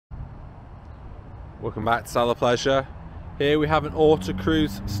Welcome back to Sailor Pleasure. Here we have an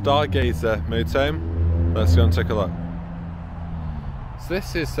Autocruise Stargazer motorhome. Let's go and take a look. So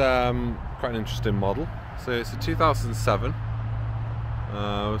this is quite an interesting model. So it's a 2007.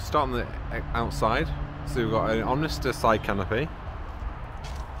 We'll start on the outside. So we've got an Omnister side canopy.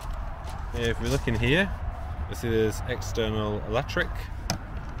 If we look in here, you see there's external electric.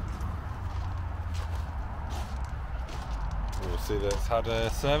 You'll see that it's had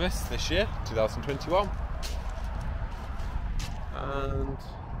a service this year, 2021. And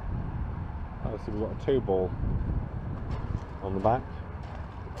obviously we've got a tow ball on the back.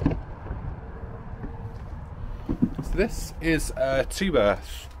 So this is a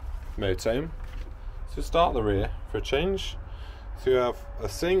 2-berth motorhome. So start at the rear for a change. So you have a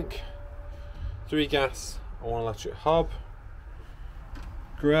sink, 3 gas and 1 electric hob,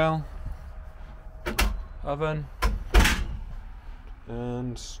 grill, oven,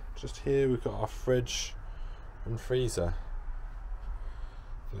 and just here we've got our fridge and freezer.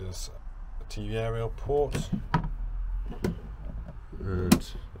 There's a TV aerial port, and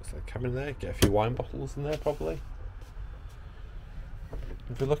there's a cabin there. Get a few wine bottles in there probably.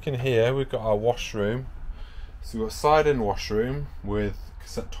 If we look in here, we've got our washroom. So we've got a side-in washroom with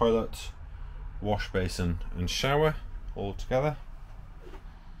cassette toilet, wash basin and shower all together.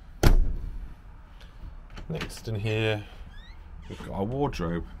 Next in here we've got our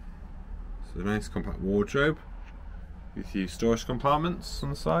wardrobe. So a nice compact wardrobe with a few storage compartments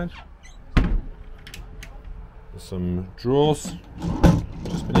on the side. There's some drawers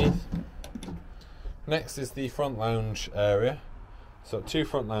just beneath. Next is the front lounge area. So 2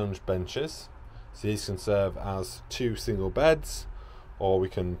 front lounge benches. So these can serve as 2 single beds, or we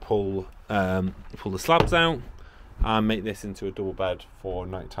can pull the slabs out and make this into a double bed for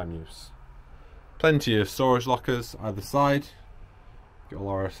nighttime use. Plenty of storage lockers either side. Get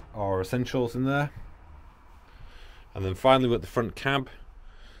all our essentials in there. And then finally we've got the front cab.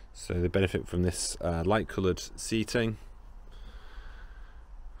 So they benefit from this light coloured seating.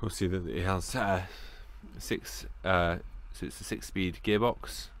 We'll see that it has so it's a 6-speed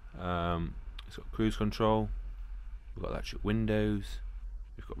gearbox. It's got cruise control. We've got electric windows.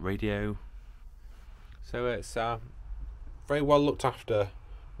 We've got radio. So it's very well looked after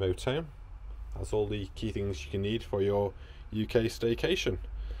motorhome. That's all the key things you can need for your UK staycation.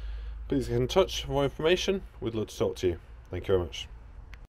 Please get in touch for more information. We'd love to talk to you. Thank you very much.